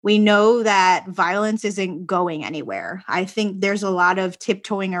We know that violence isn't going anywhere. I think there's a lot of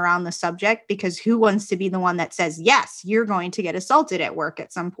tiptoeing around the subject because who wants to be the one that says, yes, you're going to get assaulted at work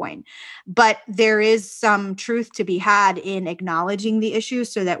at some point? But there is some truth to be had in acknowledging the issue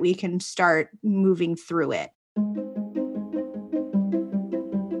so that we can start moving through it.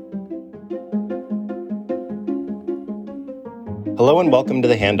 Hello and welcome to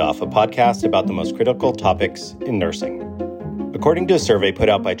The Handoff, a podcast about the most critical topics in nursing. According to a survey put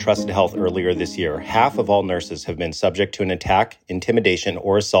out by Trusted Health earlier this year, half of all nurses have been subject to an attack, intimidation,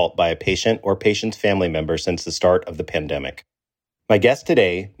 or assault by a patient or patient's family member since the start of the pandemic. My guest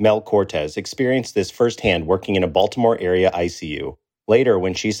today, Mel Cortez, experienced this firsthand working in a Baltimore area ICU. Later,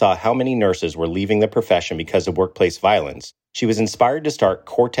 when she saw how many nurses were leaving the profession because of workplace violence, she was inspired to start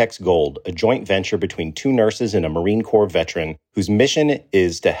Cortex Gold, a joint venture between two nurses and a Marine Corps veteran whose mission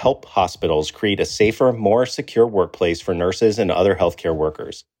is to help hospitals create a safer, more secure workplace for nurses and other healthcare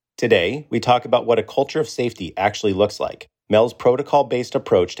workers. Today, we talk about what a culture of safety actually looks like, Mel's protocol-based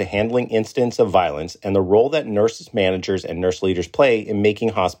approach to handling incidents of violence, and the role that nurses managers and nurse leaders play in making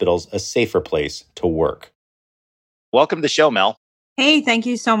hospitals a safer place to work. Welcome to the show, Mel. Hey, thank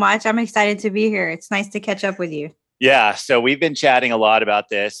you so much. I'm excited to be here. It's nice to catch up with you. Yeah, so we've been chatting a lot about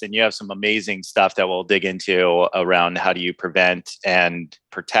this, and you have some amazing stuff that we'll dig into around how do you prevent and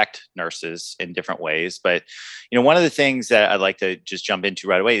protect nurses in different ways. But, one of the things that I'd like to just jump into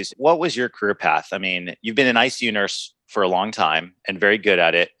right away is, what was your career path? I mean, you've been an ICU nurse for a long time and very good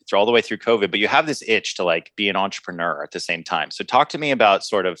at it all the way through COVID, but you have this itch to be an entrepreneur at the same time. So talk to me about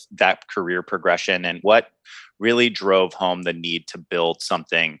sort of that career progression and what really drove home the need to build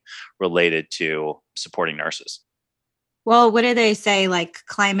something related to supporting nurses. Well, what do they say?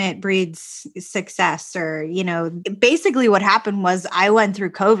 Climate breeds success, or, basically what happened was I went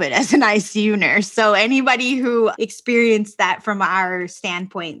through COVID as an ICU nurse. So anybody who experienced that from our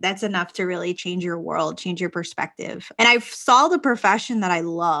standpoint, that's enough to really change your world, change your perspective. And I saw the profession that I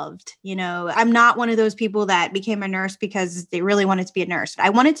loved. I'm not one of those people that became a nurse because they really wanted to be a nurse.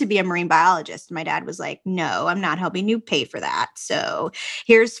 I wanted to be a marine biologist. My dad was like, no, I'm not helping you pay for that. So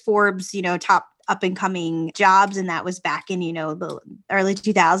here's Forbes, top up and coming jobs. And that was back in, the early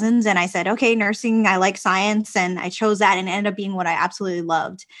 2000s. And I said, okay, nursing, I like science. And I chose that and it ended up being what I absolutely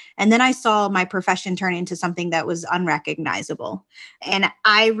loved. And then I saw my profession turn into something that was unrecognizable. And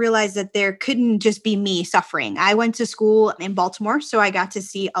I realized that there couldn't just be me suffering. I went to school in Baltimore, so I got to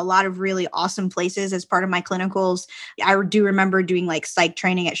see a lot of really awesome places as part of my clinicals. I do remember doing psych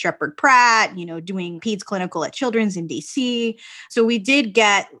training at Sheppard Pratt, doing peds clinical at Children's in DC. So we did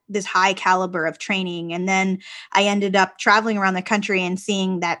get this high caliber of training. And then I ended up traveling around the country and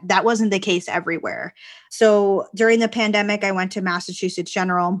seeing that that wasn't the case everywhere. So during the pandemic, I went to Massachusetts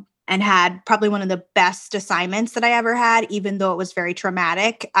General and had probably one of the best assignments that I ever had, even though it was very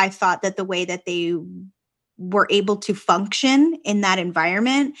traumatic. I thought that the way that they were able to function in that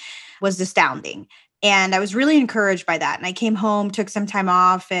environment was astounding. And I was really encouraged by that. And I came home, took some time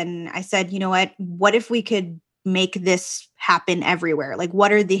off, and I said, what if we could make this happen everywhere?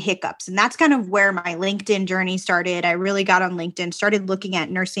 What are the hiccups? And that's kind of where my LinkedIn journey started. I really got on LinkedIn, started looking at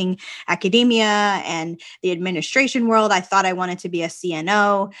nursing academia and the administration world. I thought I wanted to be a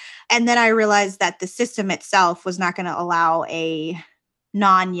CNO. And then I realized that the system itself was not going to allow a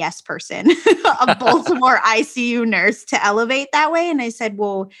non-yes person, a Baltimore ICU nurse, to elevate that way. And I said,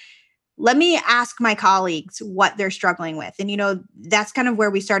 well, let me ask my colleagues what they're struggling with. And, that's kind of where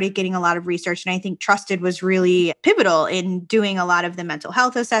we started getting a lot of research. And I think Trusted was really pivotal in doing a lot of the mental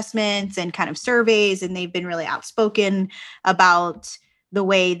health assessments and kind of surveys. And they've been really outspoken about the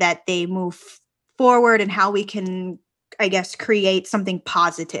way that they move forward and how we can, create something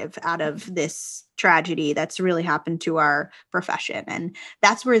positive out of this tragedy that's really happened to our profession. And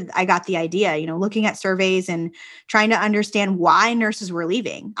that's where I got the idea, looking at surveys and trying to understand why nurses were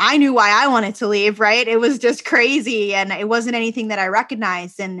leaving. I knew why I wanted to leave, right? It was just crazy. And it wasn't anything that I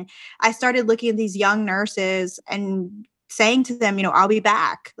recognized. And I started looking at these young nurses and saying to them, I'll be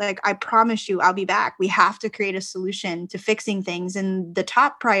back. I promise you, I'll be back. We have to create a solution to fixing things. And the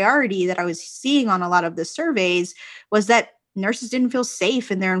top priority that I was seeing on a lot of the surveys was that nurses didn't feel safe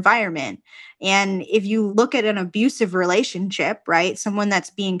in their environment. And if you look at an abusive relationship, right, someone that's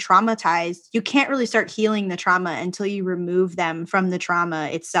being traumatized, you can't really start healing the trauma until you remove them from the trauma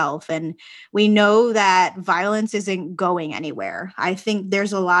itself. And we know that violence isn't going anywhere. I think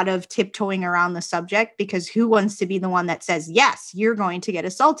there's a lot of tiptoeing around the subject because who wants to be the one that says, yes, you're going to get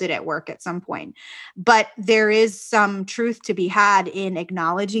assaulted at work at some point? But there is some truth to be had in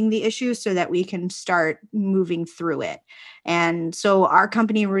acknowledging the issue so that we can start moving through it. And so our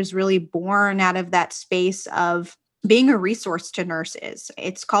company was really born out of that space of being a resource to nurses.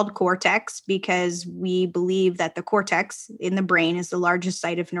 It's called cortex because we believe that the cortex in the brain is the largest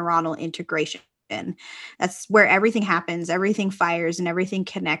site of neuronal integration. That's where everything happens, everything fires, and everything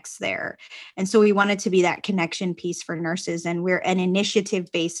connects there. And so we wanted to be that connection piece for nurses. And we're an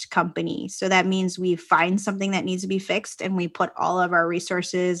initiative-based company. So that means we find something that needs to be fixed and we put all of our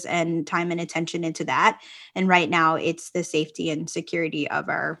resources and time and attention into that. And right now it's the safety and security of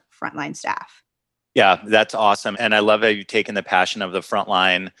our frontline staff. Yeah, that's awesome. And I love how you've taken the passion of the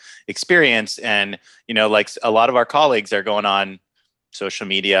frontline experience. And, like a lot of our colleagues are going on social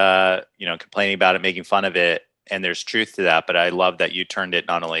media, complaining about it, making fun of it. And there's truth to that. But I love that you turned it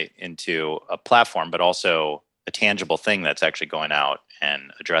not only into a platform, but also a tangible thing that's actually going out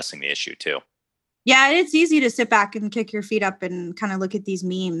and addressing the issue too. Yeah, it's easy to sit back and kick your feet up and kind of look at these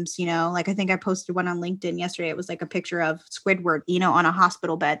memes, like I think I posted one on LinkedIn yesterday. It was like a picture of Squidward, on a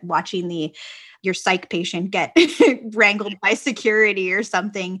hospital bed watching your psych patient get wrangled by security or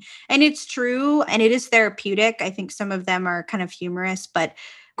something. And it's true. And it is therapeutic. I think some of them are kind of humorous, but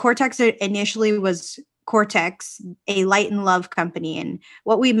Cortex initially was Cortex, a light and love company. And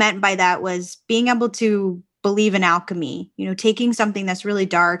what we meant by that was being able to believe in alchemy, taking something that's really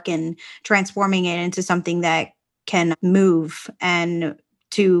dark and transforming it into something that can move and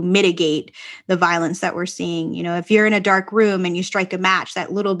to mitigate the violence that we're seeing. If you're in a dark room and you strike a match,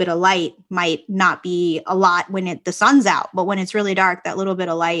 that little bit of light might not be a lot when the sun's out, but when it's really dark, that little bit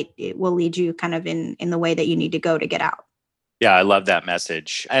of light, it will lead you kind of in the way that you need to go to get out. Yeah, I love that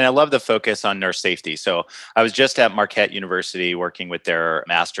message. And I love the focus on nurse safety. So I was just at Marquette University working with their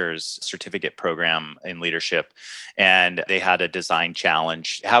master's certificate program in leadership, and they had a design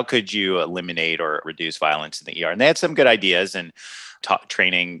challenge. How could you eliminate or reduce violence in the ER? And they had some good ideas and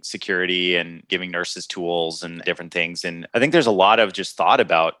training security and giving nurses tools and different things. And I think there's a lot of just thought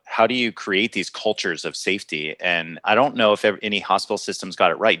about how do you create these cultures of safety? And I don't know if any hospital systems got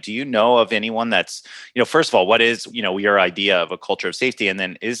it right. Do you know of anyone that's, first of all, what is, your idea of a culture of safety? And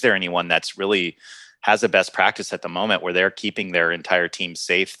then is there anyone that's really has a best practice at the moment where they're keeping their entire team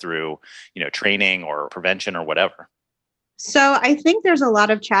safe through, training or prevention or whatever? So I think there's a lot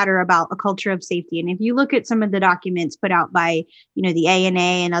of chatter about a culture of safety. And if you look at some of the documents put out by, the ANA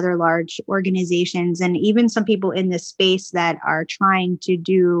and other large organizations, and even some people in this space that are trying to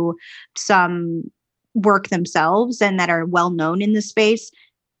do some work themselves and that are well known in the space,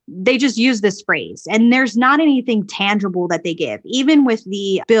 they just use this phrase. And there's not anything tangible that they give. Even with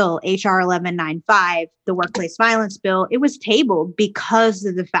the bill, HR 1195, the workplace violence bill, it was tabled because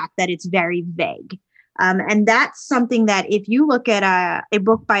of the fact that it's very vague. And that's something that if you look at a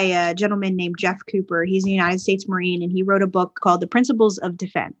book by a gentleman named Jeff Cooper, he's a United States Marine, and he wrote a book called The Principles of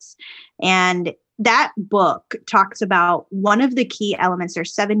Defense. And that book talks about one of the key elements.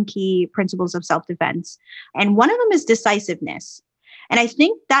 There's 7 key principles of self-defense. And one of them is decisiveness. And I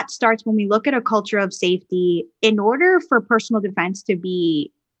think that starts when we look at a culture of safety. In order for personal defense to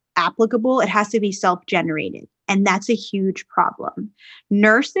be applicable, it has to be self-generated. And that's a huge problem.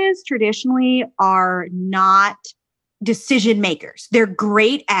 Nurses traditionally are not decision makers. They're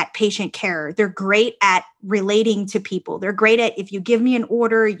great at patient care. They're great at relating to people. They're great at, if you give me an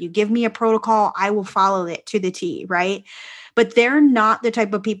order, you give me a protocol, I will follow it to the T, right? But they're not the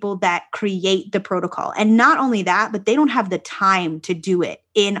type of people that create the protocol. And not only that, but they don't have the time to do it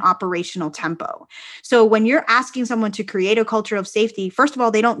in operational tempo. So when you're asking someone to create a culture of safety, first of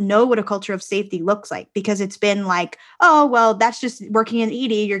all, they don't know what a culture of safety looks like because it's been like, oh, well, that's just working in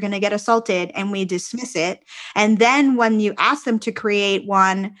ED, you're going to get assaulted, and we dismiss it. And then when you ask them to create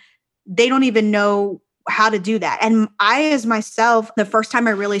one, they don't even know how to do that. And I, as myself, the first time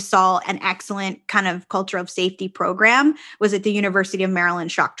I really saw an excellent kind of culture of safety program was at the University of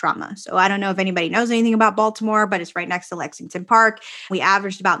Maryland Shock Trauma. So I don't know if anybody knows anything about Baltimore, but it's right next to Lexington Park. We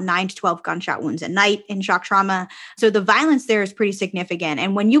averaged about 9 to 12 gunshot wounds a night in shock trauma. So the violence there is pretty significant.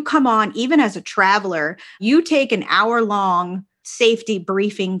 And when you come on, even as a traveler, you take an hour-long safety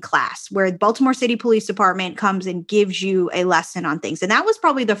briefing class where the Baltimore City Police Department comes and gives you a lesson on things. And that was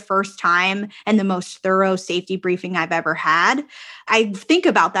probably the first time and the most thorough safety briefing I've ever had. I think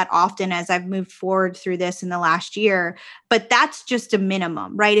about that often as I've moved forward through this in the last year, but that's just a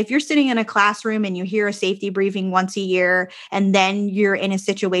minimum, right? If you're sitting in a classroom and you hear a safety briefing once a year, and then you're in a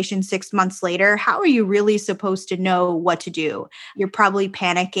situation 6 months later, how are you really supposed to know what to do? You're probably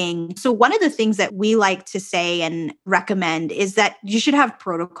panicking. So one of the things that we like to say and recommend is that you should have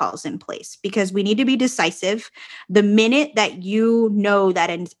protocols in place because we need to be decisive. The minute that you know that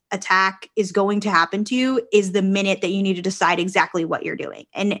an attack is going to happen to you is the minute that you need to decide exactly what you're doing.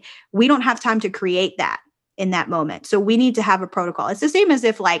 And we don't have time to create that in that moment. So we need to have a protocol. It's the same as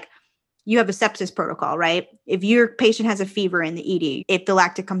if you have a sepsis protocol, right? If your patient has a fever in the ED, if the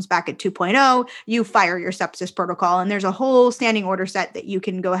lactate comes back at 2.0, you fire your sepsis protocol. And there's a whole standing order set that you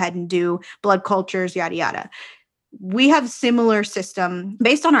can go ahead and do, blood cultures, yada, yada. We have similar system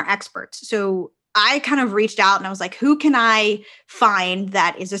based on our experts. So I kind of reached out and I was like, who can I find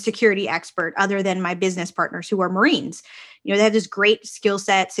that is a security expert other than my business partners who are Marines? You know, they have this great skill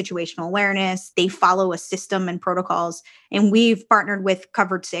set, situational awareness. They follow a system and protocols. And we've partnered with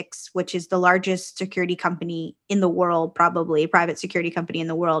Covered Six, which is the largest security company in the world, probably private security company in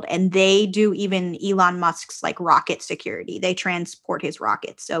the world. And they do even Elon Musk's like rocket security. They transport his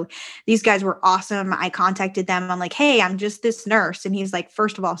rockets. So these guys were awesome. I contacted them. I'm like, hey, I'm just this nurse. And he's like,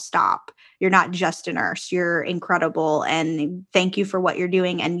 first of all, stop. You're not just a nurse. You're incredible. And thank you for what you're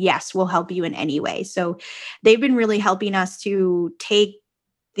doing. And yes, we'll help you in any way. So they've been really helping us to take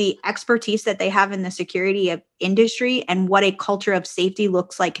the expertise that they have in the security industry and what a culture of safety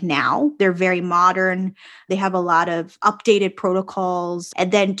looks like now. They're very modern. They have a lot of updated protocols,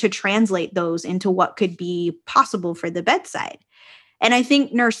 and then to translate those into what could be possible for the bedside. And I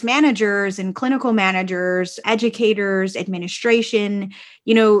think nurse managers and clinical managers, educators, administration,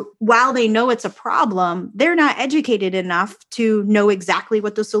 you know, while they know it's a problem, they're not educated enough to know exactly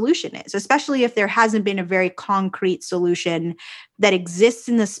what the solution is, especially if there hasn't been a very concrete solution that exists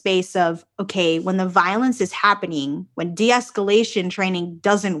in the space of, okay, when the violence is happening, when de-escalation training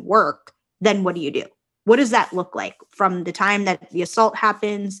doesn't work, then what do you do? What does that look like from the time that the assault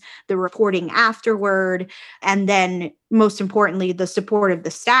happens, the reporting afterward, and then most importantly, the support of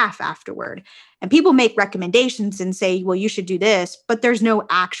the staff afterward? And people make recommendations and say, well, you should do this, but there's no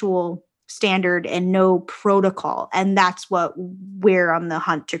actual standard and no protocol. And that's what we're on the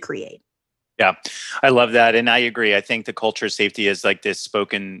hunt to create. Yeah, I love that. And I agree. I think the culture of safety is like this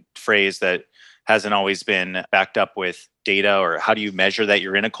spoken phrase that hasn't always been backed up with data, or how do you measure that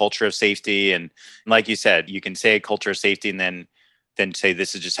you're in a culture of safety? And like you said, you can say a culture of safety and then say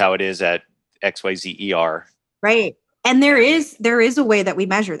this is just how it is at XYZ ER. Right. And there is a way that we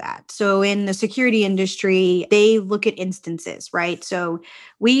measure that. So in the security industry, they look at instances, right? So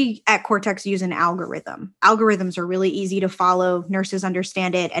we at Cortex use an algorithm. Algorithms are really easy to follow. Nurses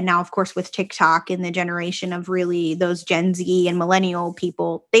understand it. And now, of course, with TikTok and the generation of really those Gen Z and millennial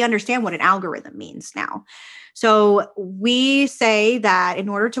people, they understand what an algorithm means now. So we say that in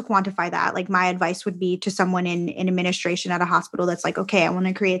order to quantify that, like my advice would be to someone in administration at a hospital that's like, okay, I want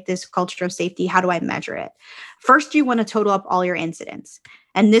to create this culture of safety. How do I measure it? First, you want to total up all your incidents.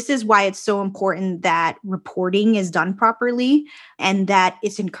 And this is why it's so important that reporting is done properly and that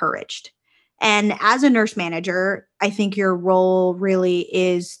it's encouraged. And as a nurse manager, I think your role really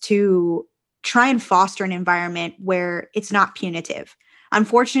is to try and foster an environment where it's not punitive.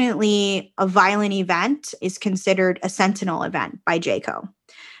 Unfortunately, a violent event is considered a sentinel event by JCAHO.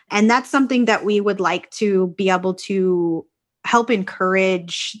 And that's something that we would like to be able to help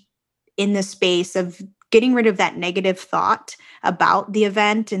encourage in the space of getting rid of that negative thought about the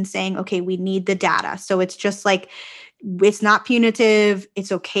event and saying, okay, we need the data. So it's just like, it's not punitive.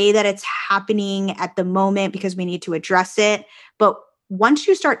 It's okay that it's happening at the moment because we need to address it. But once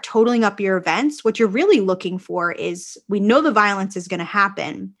you start totaling up your events, what you're really looking for is, we know the violence is going to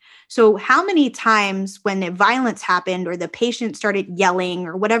happen. So how many times when the violence happened or the patient started yelling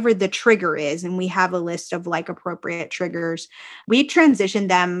or whatever the trigger is, and we have a list of like appropriate triggers, we transition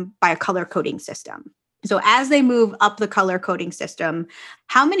them by a color coding system. So as they move up the color coding system,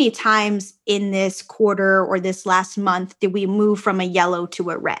 how many times in this quarter or this last month did we move from a yellow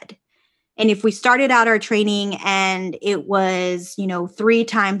to a red? And if we started out our training and it was, 3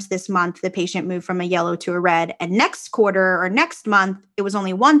 times this month, the patient moved from a yellow to a red, and next quarter or next month, it was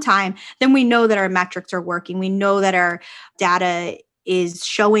only 1 time, then we know that our metrics are working. We know that our data is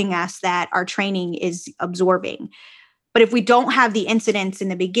showing us that our training is absorbing. But if we don't have the incidents in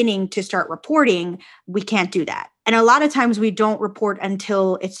the beginning to start reporting, we can't do that. And a lot of times we don't report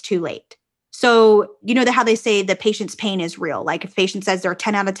until it's too late. So, how they say the patient's pain is real. Like if patient says they're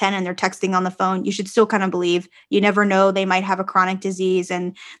 10 out of 10 and they're texting on the phone, you should still kind of believe. You never know. They might have a chronic disease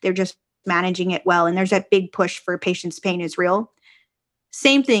and they're just managing it well. And there's that big push for patient's pain is real.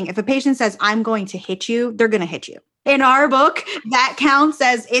 Same thing. If a patient says, I'm going to hit you, they're going to hit you. In our book, that counts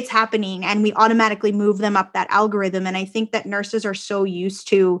as it's happening. And we automatically move them up that algorithm. And I think that nurses are so used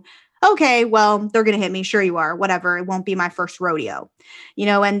to, okay, well, they're going to hit me. Sure you are. Whatever. It won't be my first rodeo.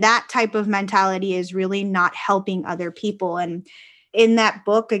 And that type of mentality is really not helping other people. And in that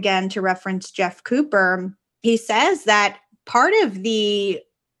book, again, to reference Jeff Cooper, he says that part of the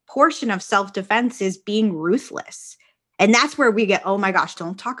portion of self-defense is being ruthless. And that's where we get, oh my gosh,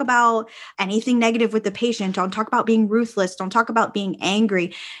 don't talk about anything negative with the patient. Don't talk about being ruthless. Don't talk about being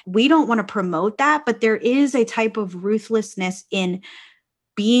angry. We don't want to promote that, but there is a type of ruthlessness in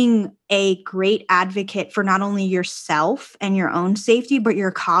being a great advocate for not only yourself and your own safety, but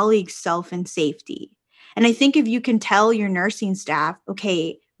your colleagues' self and safety. And I think if you can tell your nursing staff,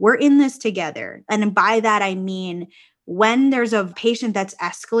 okay, we're in this together. And by that, I mean, when there's a patient that's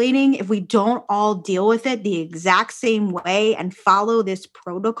escalating, if we don't all deal with it the exact same way and follow this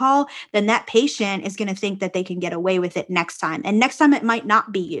protocol, then that patient is going to think that they can get away with it next time. And next time it might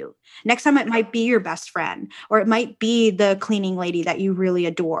not be you. Next time it might be your best friend, or it might be the cleaning lady that you really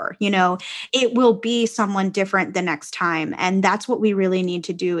adore. It will be someone different the next time. And that's what we really need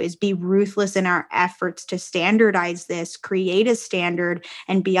to do, is be ruthless in our efforts to standardize this, create a standard,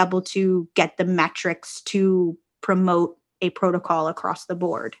 and be able to get the metrics to promote a protocol across the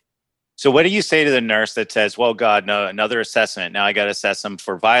board. So what do you say to the nurse that says, well, God, no, another assessment. Now I got to assess them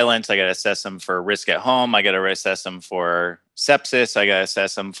for violence. I got to assess them for risk at home. I got to assess them for sepsis. I got to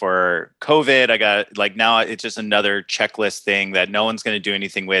assess them for COVID. Now it's just another checklist thing that no one's going to do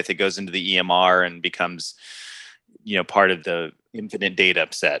anything with. It goes into the EMR and becomes, part of the infinite data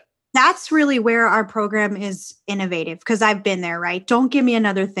set. That's really where our program is innovative, because I've been there, right? Don't give me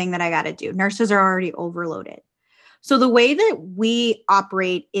another thing that I got to do. Nurses are already overloaded. So the way that we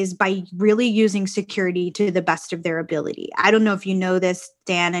operate is by really using security to the best of their ability. I don't know if you know this,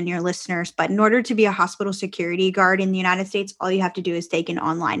 Dan, and your listeners, but in order to be a hospital security guard in the United States, all you have to do is take an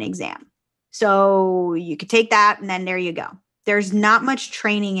online exam. So you could take that and then there you go. There's not much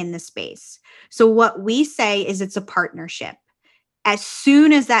training in the space. So what we say is it's a partnership. As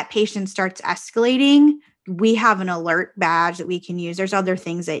soon as that patient starts escalating, we have an alert badge that we can use. There's other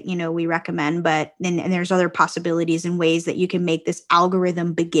things that, we recommend, but and there's other possibilities and ways that you can make this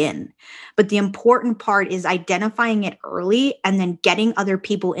algorithm begin. But the important part is identifying it early and then getting other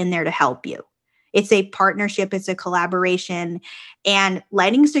people in there to help you. It's a partnership, it's a collaboration, and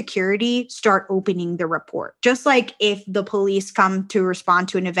letting security start opening the report. Just like if the police come to respond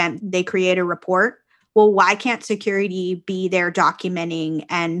to an event, they create a report. Well, why can't security be there documenting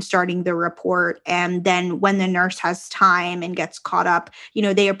and starting the report? And then when the nurse has time and gets caught up,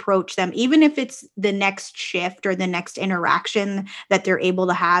 they approach them, even if it's the next shift or the next interaction that they're able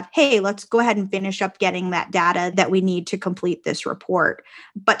to have. Hey, let's go ahead and finish up getting that data that we need to complete this report.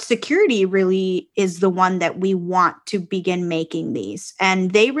 But security really is the one that we want to begin making these.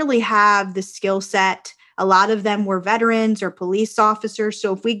 And they really have the skill set. A lot of them were veterans or police officers.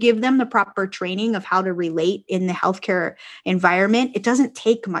 So if we give them the proper training of how to relate in the healthcare environment, it doesn't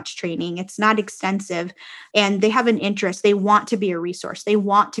take much training. It's not extensive. And they have an interest. They want to be a resource. They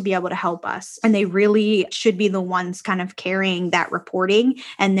want to be able to help us. And they really should be the ones kind of carrying that reporting.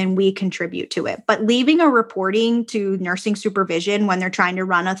 And then we contribute to it. But leaving a reporting to nursing supervision when they're trying to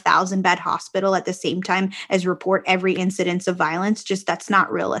run a 1,000-bed hospital at the same time as report every incidence of violence, that's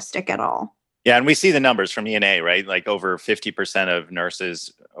not realistic at all. Yeah, and we see the numbers from ENA, right? Like over 50% of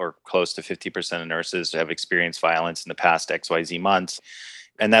nurses, or close to 50% of nurses, have experienced violence in the past XYZ months.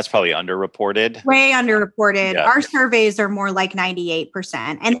 And that's probably underreported. Way underreported. Yeah. Our surveys are more like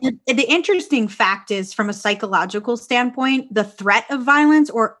 98%. And the interesting fact is, from a psychological standpoint, the threat of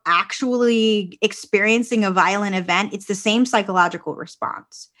violence or actually experiencing a violent event, it's the same psychological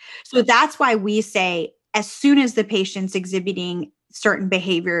response. So that's why we say, as soon as the patient's exhibiting certain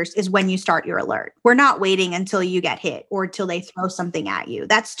behaviors is when you start your alert. We're not waiting until you get hit or until they throw something at you.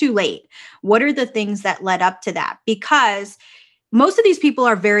 That's too late. What are the things that led up to that? Because most of these people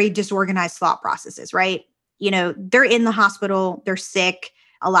are very disorganized thought processes, right? They're in the hospital, they're sick.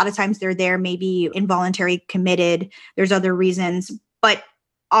 A lot of times they're there, maybe involuntary committed. There's other reasons, but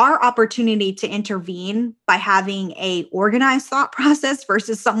our opportunity to intervene by having a organized thought process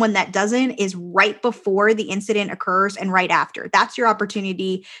versus someone that doesn't is right before the incident occurs and right after. That's your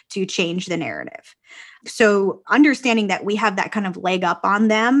opportunity to change the narrative. So understanding that we have that kind of leg up on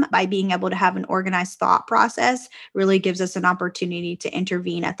them by being able to have an organized thought process really gives us an opportunity to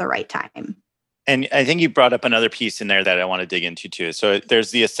intervene at the right time. And I think you brought up another piece in there that I want to dig into too. So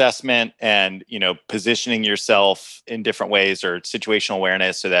there's the assessment and, positioning yourself in different ways, or situational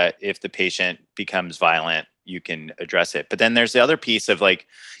awareness, so that if the patient becomes violent, you can address it. But then there's the other piece of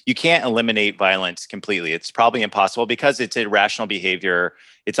you can't eliminate violence completely. It's probably impossible because it's irrational behavior.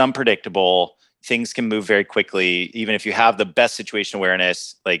 It's unpredictable. Things can move very quickly. Even if you have the best situational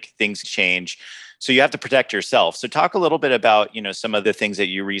awareness, things change. So you have to protect yourself. So talk a little bit about, some of the things that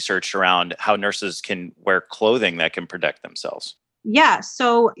you researched around how nurses can wear clothing that can protect themselves. Yeah.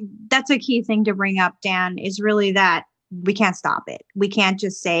 So that's a key thing to bring up, Dan, is really that we can't stop it. We can't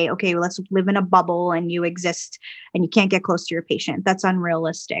just say, okay, well, let's live in a bubble and you exist and you can't get close to your patient. That's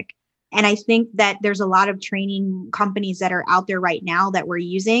unrealistic. And I think that there's a lot of training companies that are out there right now that we're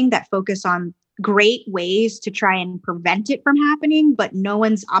using that focus on great ways to try and prevent it from happening, but no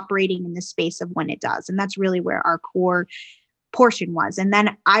one's operating in the space of when it does. And that's really where our core portion was. And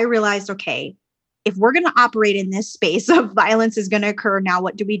then I realized, okay, if we're going to operate in this space of violence is going to occur, now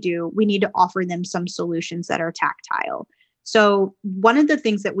what do? We need to offer them some solutions that are tactile. So one of the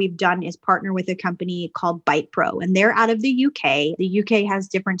things that we've done is partner with a company called Bite Pro, and they're out of the UK. The UK has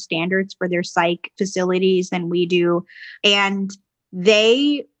different standards for their psych facilities than we do. And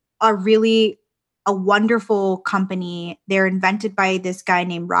they are really a wonderful company. They're invented by this guy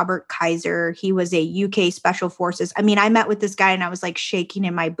named Robert Kaiser. He was a UK Special Forces. I mean, I met with this guy and I was like shaking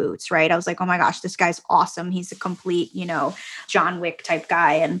in my boots, right? I was like, oh my gosh, this guy's awesome. He's a complete, John Wick type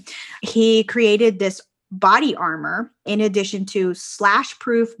guy. And he created this body armor in addition to slash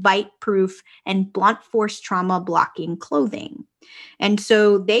proof, bite proof, and blunt force trauma blocking clothing. And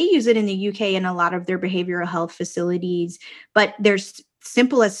so they use it in the UK in a lot of their behavioral health facilities, but there's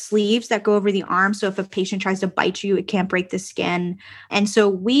simple as sleeves that go over the arm. So if a patient tries to bite you, it can't break the skin. And so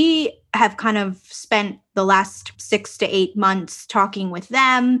we have kind of spent the last 6 to 8 months talking with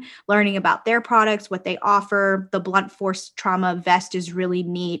them, learning about their products, what they offer. The blunt force trauma vest is really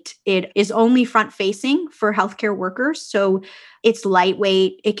neat. It is only front facing for healthcare workers. So it's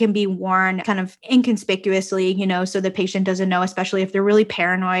lightweight. It can be worn kind of inconspicuously, so the patient doesn't know, especially if they're really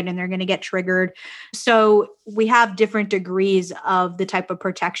paranoid and they're going to get triggered. So we have different degrees of the type of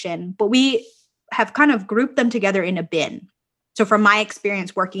protection, but we have kind of grouped them together in a bin. So from my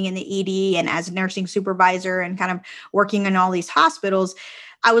experience working in the ED and as a nursing supervisor and kind of working in all these hospitals,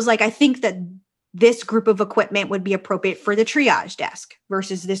 I was like, I think that this group of equipment would be appropriate for the triage desk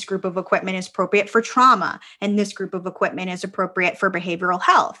versus this group of equipment is appropriate for trauma. And this group of equipment is appropriate for behavioral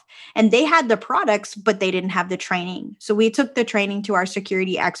health. And they had the products, but they didn't have the training. So we took the training to our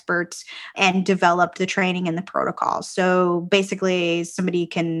security experts and developed the training and the protocols. So basically somebody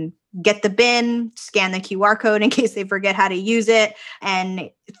can get the bin, scan the QR code in case they forget how to use it. And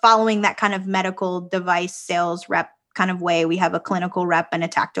following that kind of medical device sales rep kind of way, we have a clinical rep and a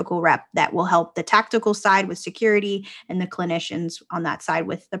tactical rep that will help the tactical side with security and the clinicians on that side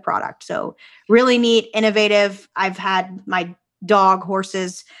with the product. So really neat, innovative. I've had my dog,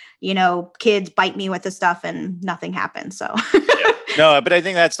 horses, kids bite me with the stuff and nothing happens. So yeah. No, but I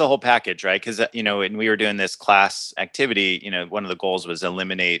think that's the whole package, right? Because, when we were doing this class activity, one of the goals was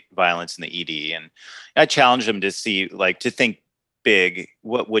eliminate violence in the ED. And I challenged them to see, to think big,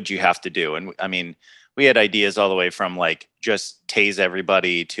 what would you have to do? And I mean, we had ideas all the way from just tase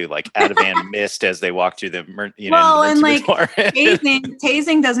everybody to Ativan mist as they walk through the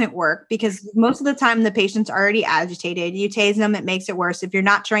tasing doesn't work because most of the time the patient's already agitated. You tase them, it makes it worse. If you're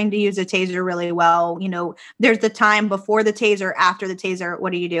not trying to use a taser really well, there's the time before the taser, after the taser,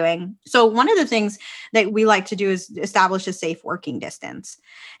 what are you doing? So one of the things that we like to do is establish a safe working distance.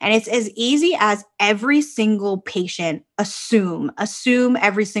 And it's as easy as every single patient assume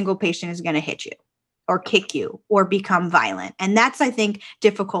every single patient is going to hit you or kick you or become violent. And that's, I think,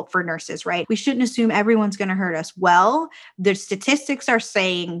 difficult for nurses, right? We shouldn't assume everyone's going to hurt us. Well, the statistics are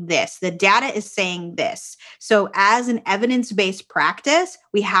saying this. The data is saying this. So as an evidence-based practice,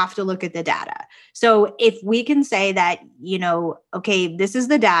 we have to look at the data. So if we can say that, okay, this is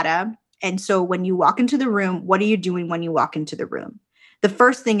the data. And so when you walk into the room, what are you doing when you walk into the room? The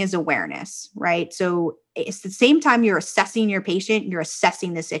first thing is awareness, right? So it's the same time you're assessing your patient, you're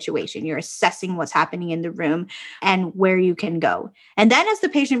assessing the situation, you're assessing what's happening in the room and where you can go. And then as the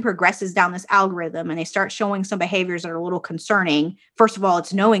patient progresses down this algorithm and they start showing some behaviors that are a little concerning, first of all,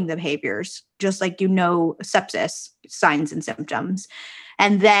 it's knowing the behaviors, just like sepsis signs and symptoms.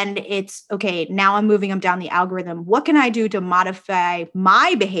 And then it's, okay, now I'm moving them down the algorithm. What can I do to modify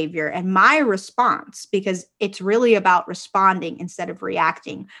my behavior and my response? Because it's really about responding instead of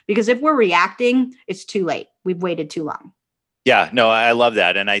reacting. Because if we're reacting, it's too late. We've waited too long. Yeah, no, I love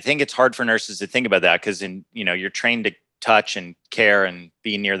that. And I think it's hard for nurses to think about that because you're trained to touch and care and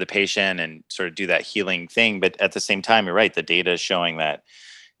be near the patient and sort of do that healing thing. But at the same time, you're right. The data is showing that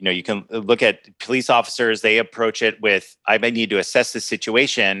you can look at police officers, they approach it with, I might need to assess the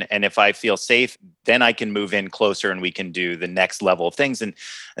situation. And if I feel safe, then I can move in closer and we can do the next level of things. And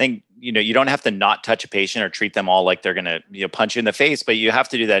I think, you don't have to not touch a patient or treat them all like they're going to punch you in the face, but you have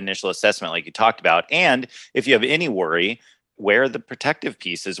to do that initial assessment like you talked about. And if you have any worry, wear the protective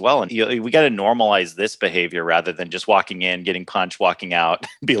piece as well. And we got to normalize this behavior rather than just walking in, getting punched, walking out,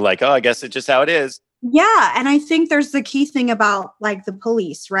 be like, oh, I guess it's just how it is. Yeah. And I think there's the key thing about like the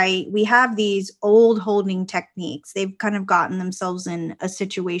police, right? We have these old holding techniques. They've kind of gotten themselves in a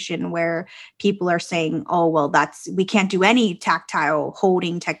situation where people are saying, oh, well, we can't do any tactile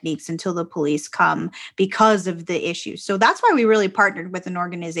holding techniques until the police come because of the issues. So that's why we really partnered with an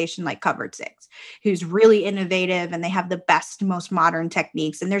organization like Covered Six, who's really innovative and they have the best, most modern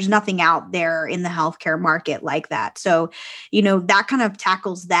techniques. And there's nothing out there in the healthcare market like that. So, that kind of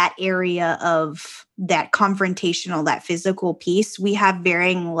tackles that area of that confrontational, that physical piece. We have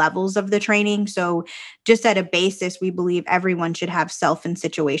varying levels of the training. So just at a basis, we believe everyone should have self and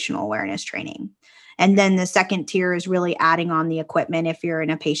situational awareness training. And then the second tier is really adding on the equipment if you're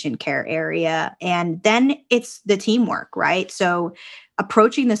in a patient care area. And then it's the teamwork, right? So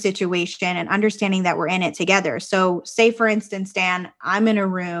approaching the situation and understanding that we're in it together. So say, for instance, Dan, I'm in a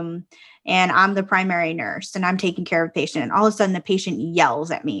room and I'm the primary nurse and I'm taking care of a patient. And all of a sudden the patient yells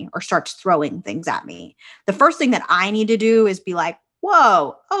at me or starts throwing things at me. The first thing that I need to do is be like,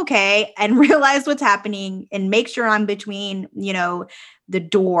 whoa, okay, and realize what's happening and make sure I'm between, the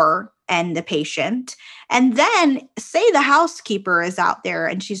door and the patient. And then say the housekeeper is out there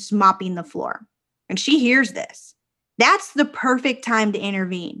and she's mopping the floor and she hears this. That's the perfect time to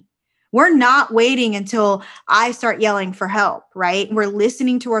intervene. We're not waiting until I start yelling for help, right? We're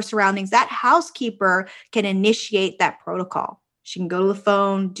listening to our surroundings. That housekeeper can initiate that protocol. She can go to the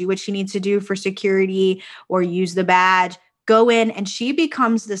phone, do what she needs to do for security or use the badge, go in, and she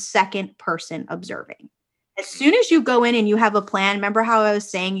becomes the second person observing. As soon as you go in and you have a plan, remember how I was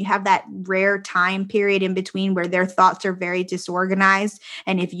saying you have that rare time period in between where their thoughts are very disorganized.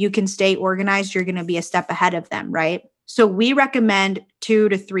 And if you can stay organized, you're going to be a step ahead of them, right? So we recommend 2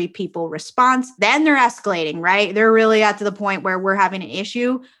 to 3 people response. Then they're escalating, right? They're really at to the point where we're having an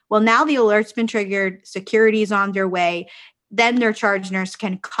issue. Well, now the alert's been triggered, security's on their way. Then their charge nurse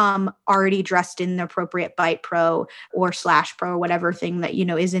can come already dressed in the appropriate Bite Pro or Slash Pro, whatever thing that,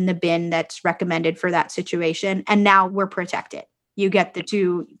 is in the bin that's recommended for that situation. And now we're protected. You get the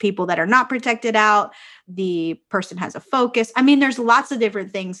 2 people that are not protected out. The person has a focus. I mean, there's lots of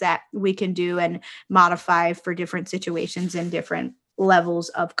different things that we can do and modify for different situations and different levels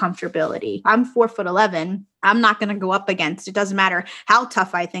of comfortability. I'm 4'11". I'm not going to go up against, it doesn't matter how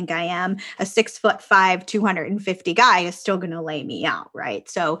tough I think I am. A 6'5", 250 guy is still going to lay me out, right?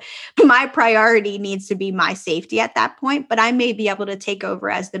 So my priority needs to be my safety at that point, but I may be able to take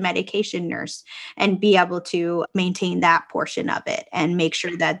over as the medication nurse and be able to maintain that portion of it and make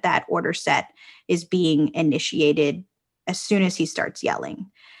sure that that order set is being initiated as soon as he starts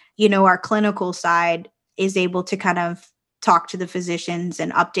yelling. Our clinical side is able to kind of talk to the physicians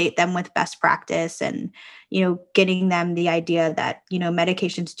and update them with best practice and, getting them the idea that,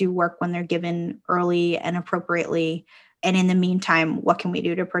 medications do work when they're given early and appropriately. And in the meantime, what can we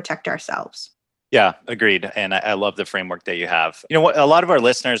do to protect ourselves? Yeah, agreed. And I love the framework that you have. A lot of our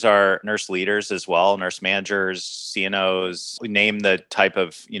listeners are nurse leaders as well, nurse managers, CNOs. We name the type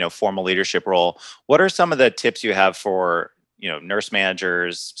of, formal leadership role. What are some of the tips you have for, nurse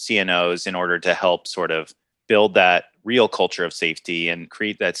managers, CNOs in order to help sort of build that real culture of safety and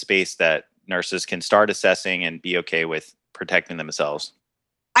create that space that nurses can start assessing and be okay with protecting themselves?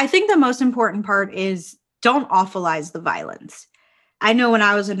 I think the most important part is don't awfulize the violence. I know when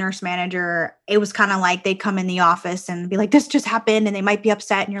I was a nurse manager, it was kind of like they'd come in the office and be like, this just happened. And they might be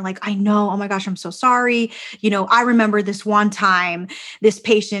upset. And you're like, I know, oh my gosh, I'm so sorry. I remember this one time this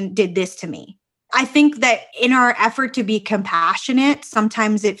patient did this to me. I think that in our effort to be compassionate,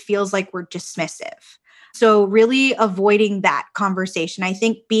 sometimes it feels like we're dismissive. So really avoiding that conversation. I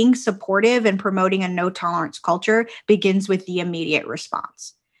think being supportive and promoting a no tolerance culture begins with the immediate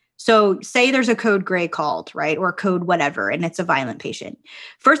response. So say there's a code gray called, right? Or code whatever, and it's a violent patient.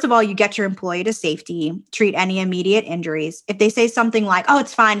 First of all, you get your employee to safety, treat any immediate injuries. If they say something like, oh,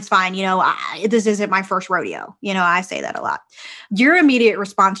 it's fine. This isn't my first rodeo. I say that a lot. Your immediate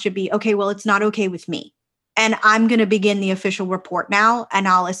response should be, okay, well, it's not okay with me. And I'm going to begin the official report now, and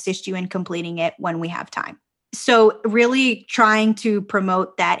I'll assist you in completing it when we have time. So really trying to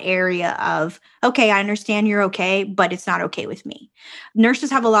promote that area of, okay, I understand you're okay, but it's not okay with me. Nurses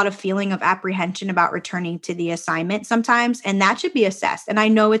have a lot of feeling of apprehension about returning to the assignment sometimes, and that should be assessed. And I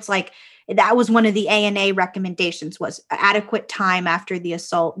know it's like, that was one of the ANA recommendations was adequate time after the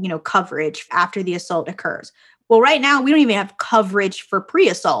assault, coverage after the assault occurs. Well, right now, we don't even have coverage for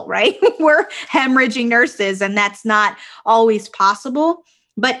pre-assault, right? We're hemorrhaging nurses, and that's not always possible.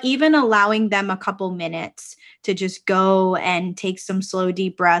 But even allowing them a couple minutes to just go and take some slow,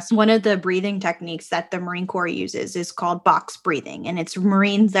 deep breaths. One of the breathing techniques that the Marine Corps uses is called box breathing. And it's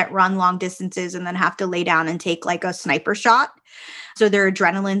Marines that run long distances and then have to lay down and take like a sniper shot. So their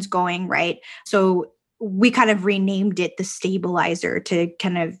adrenaline's going, right? So we kind of renamed it the stabilizer to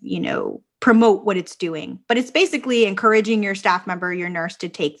kind of, promote what it's doing. But it's basically encouraging your staff member, your nurse, to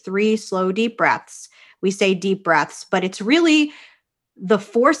take 3 slow, deep breaths. We say deep breaths, but it's really the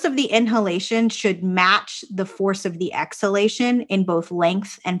force of the inhalation should match the force of the exhalation in both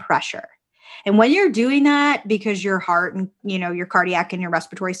length and pressure. And when you're doing that, because your heart and, your cardiac and your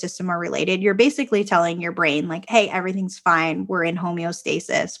respiratory system are related, you're basically telling your brain like, hey, everything's fine. We're in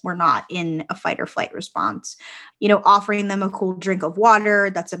homeostasis. We're not in a fight or flight response. Offering them a cool drink of water.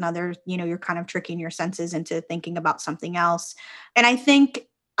 That's another, you're kind of tricking your senses into thinking about something else. And I think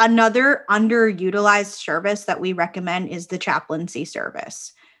another underutilized service that we recommend is the chaplaincy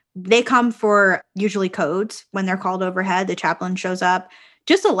service. They come for usually codes. When they're called overhead, the chaplain shows up.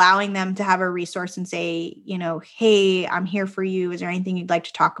 Just allowing them to have a resource and say, hey, I'm here for you. Is there anything you'd like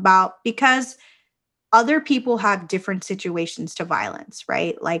to talk about? Because other people have different situations to violence,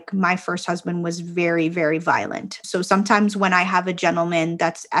 right? Like my first husband was very, very violent. So sometimes when I have a gentleman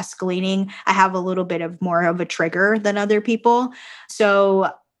that's escalating, I have a little bit of more of a trigger than other people.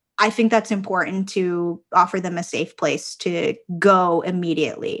 So I think that's important to offer them a safe place to go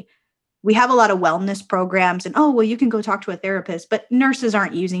immediately. We have a lot of wellness programs and, you can go talk to a therapist, but nurses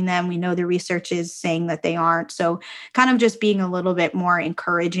aren't using them. We know the research is saying that they aren't. So kind of just being a little bit more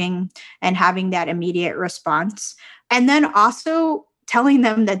encouraging and having that immediate response. And then also telling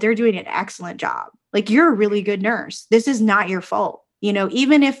them that they're doing an excellent job. Like, you're a really good nurse. This is not your fault.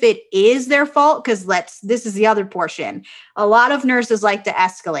 Even if it is their fault, because this is the other portion. A lot of nurses like to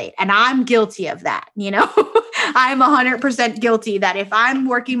escalate, and I'm guilty of that. I'm 100% guilty that if I'm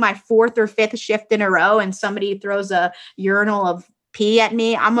working my 4th or 5th shift in a row and somebody throws a urinal of pee at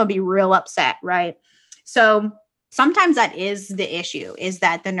me, I'm going to be real upset, right? So sometimes that is the issue, is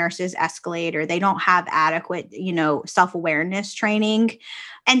that the nurses escalate or they don't have adequate, self-awareness training.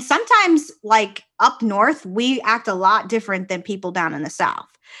 And sometimes, like up north, we act a lot different than people down in the South.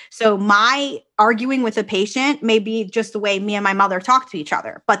 So my arguing with a patient may be just the way me and my mother talk to each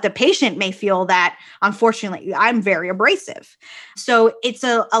other, but the patient may feel that, unfortunately, I'm very abrasive. So it's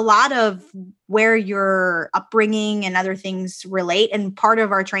a lot of where your upbringing and other things relate. And part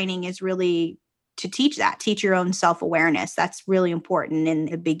of our training is really to teach your own self-awareness. That's really important in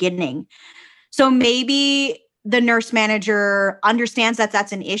the beginning. So maybe the nurse manager understands that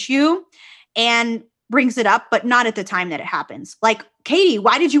that's an issue and brings it up, but not at the time that it happens. Like, Katie,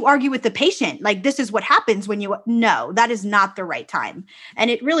 why did you argue with the patient? Like, this is what happens when no, that is not the right time.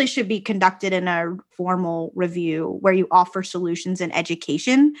 And it really should be conducted in a formal review where you offer solutions and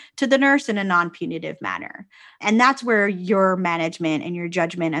education to the nurse in a non-punitive manner. And that's where your management and your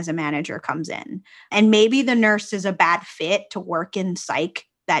judgment as a manager comes in. And maybe the nurse is a bad fit to work in psych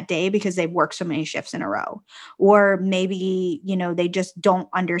that day because they've worked so many shifts in a row. Or maybe, they just don't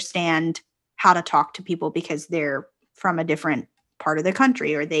understand how to talk to people because they're from a different part of the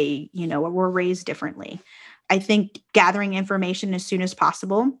country or they, were raised differently. I think gathering information as soon as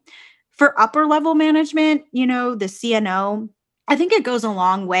possible. For upper level management, the CNO, I think it goes a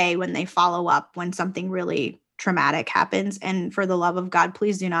long way when they follow up when something really traumatic happens. And for the love of God,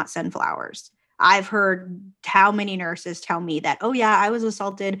 please do not send flowers. I've heard how many nurses tell me that, oh yeah, I was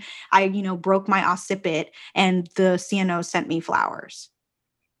assaulted. I, broke my occiput and the CNO sent me flowers.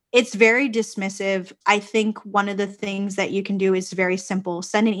 It's very dismissive. I think one of the things that you can do is very simple.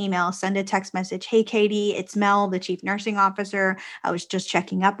 Send an email, send a text message. Hey, Katie, it's Mel, the chief nursing officer. I was just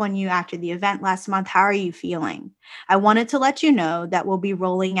checking up on you after the event last month. How are you feeling? I wanted to let you know that we'll be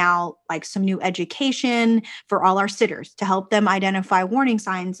rolling out like some new education for all our sitters to help them identify warning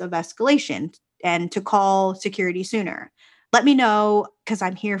signs of escalation and to call security sooner. Let me know because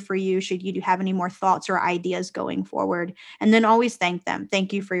I'm here for you should you have any more thoughts or ideas going forward. And then always thank them.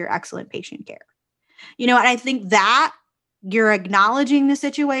 Thank you for your excellent patient care. And I think that you're acknowledging the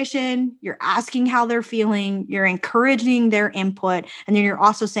situation, you're asking how they're feeling, you're encouraging their input, and then you're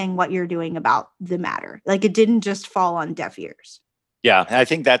also saying what you're doing about the matter. Like it didn't just fall on deaf ears. Yeah, I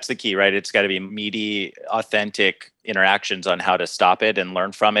think that's the key, right? It's got to be meaty, authentic interactions on how to stop it and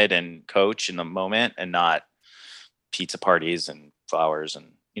learn from it and coach in the moment and not pizza parties and flowers.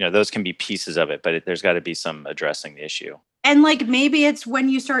 And, those can be pieces of it, but there's got to be some addressing the issue. And like maybe it's when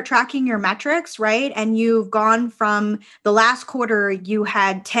you start tracking your metrics, right? And you've gone from the last quarter, you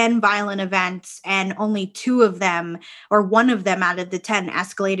had 10 violent events and only 2 of them or 1 of them out of the 10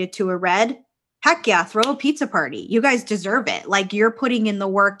 escalated to a red. heck yeah, throw a pizza party. You guys deserve it. Like, you're putting in the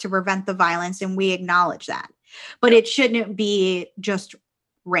work to prevent the violence, and we acknowledge that. But it shouldn't be just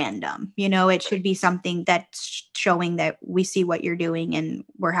random. It should be something that's showing that we see what you're doing and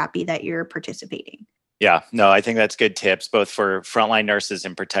we're happy that you're participating. Yeah, no, I think that's good tips, both for frontline nurses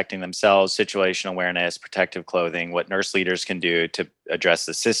in protecting themselves, situational awareness, protective clothing, what nurse leaders can do to address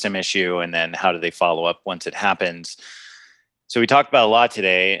the system issue, and then how do they follow up once it happens. So we talked about a lot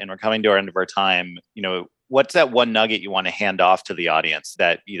today, and we're coming to our end of our time. What's that one nugget you want to hand off to the audience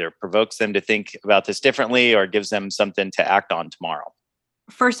that either provokes them to think about this differently or gives them something to act on tomorrow?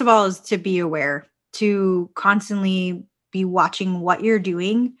 First of all, is to be aware, to constantly be watching what you're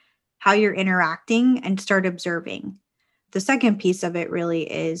doing, how you're interacting, and start observing. The second piece of it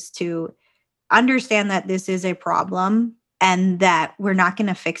really is to understand that this is a problem and that we're not going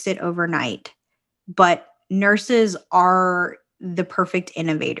to fix it overnight. But nurses are the perfect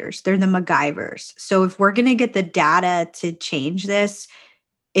innovators. They're the MacGyvers. So if we're going to get the data to change this,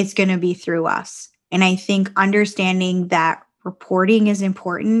 it's going to be through us. And I think understanding that reporting is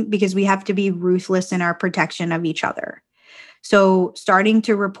important because we have to be ruthless in our protection of each other. So starting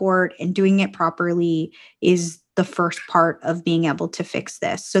to report and doing it properly is the first part of being able to fix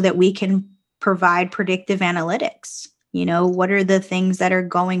this so that we can provide predictive analytics. What are the things that are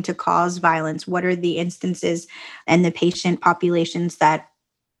going to cause violence? What are the instances and the patient populations that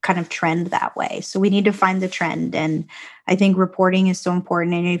kind of trend that way? So we need to find the trend. And I think reporting is so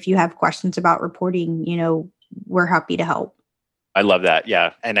important. And if you have questions about reporting, we're happy to help. I love that.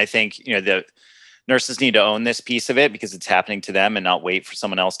 Yeah. And I think, the nurses need to own this piece of it because it's happening to them and not wait for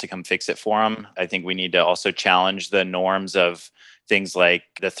someone else to come fix it for them. I think we need to also challenge the norms of things like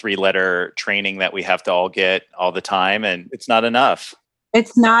the 3-letter training that we have to all get all the time. And it's not enough.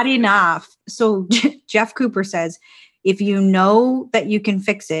 It's not enough. So Jeff Cooper says, if you know that you can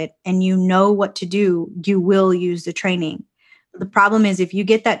fix it and you know what to do, you will use the training. The problem is if you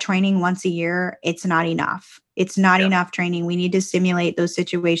get that training once a year, it's not enough. It's not enough training. We need to simulate those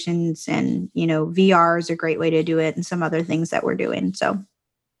situations, and, VR is a great way to do it, and some other things that we're doing. So.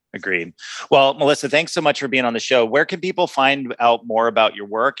 Agreed. Well, Melissa, thanks so much for being on the show. Where can people find out more about your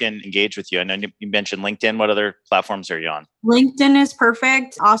work and engage with you? I know you mentioned LinkedIn. What other platforms are you on? LinkedIn is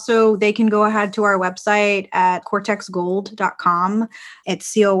perfect. Also, they can go ahead to our website at cortexgold.com.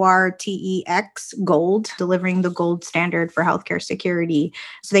 It's CORTEX Gold, delivering the gold standard for healthcare security.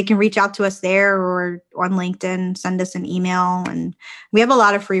 So they can reach out to us there or on LinkedIn, send us an email. And we have a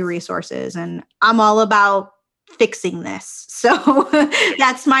lot of free resources. And I'm all about fixing this. So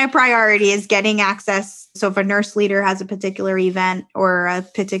that's my priority, is getting access. So if a nurse leader has a particular event or a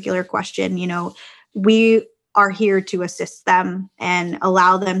particular question, we are here to assist them and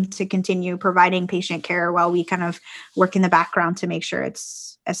allow them to continue providing patient care while we kind of work in the background to make sure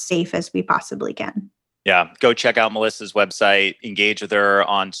it's as safe as we possibly can. Yeah, go check out Melissa's website, engage with her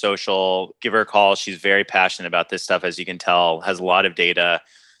on social, give her a call. She's very passionate about this stuff, as you can tell, has a lot of data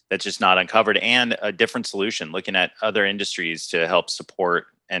that's just not uncovered, and a different solution, looking at other industries to help support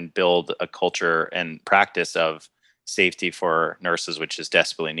and build a culture and practice of safety for nurses, which is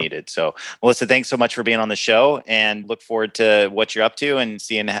desperately needed. So, Melissa, thanks so much for being on the show, and look forward to what you're up to and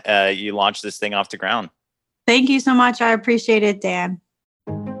seeing you launch this thing off the ground. Thank you so much. I appreciate it, Dan.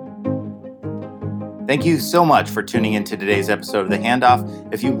 Thank you so much for tuning into today's episode of The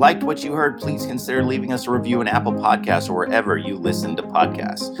Handoff. If you liked what you heard, please consider leaving us a review on Apple Podcasts or wherever you listen to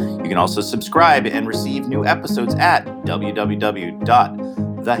podcasts. You can also subscribe and receive new episodes at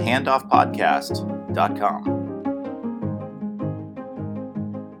www.thehandoffpodcast.com.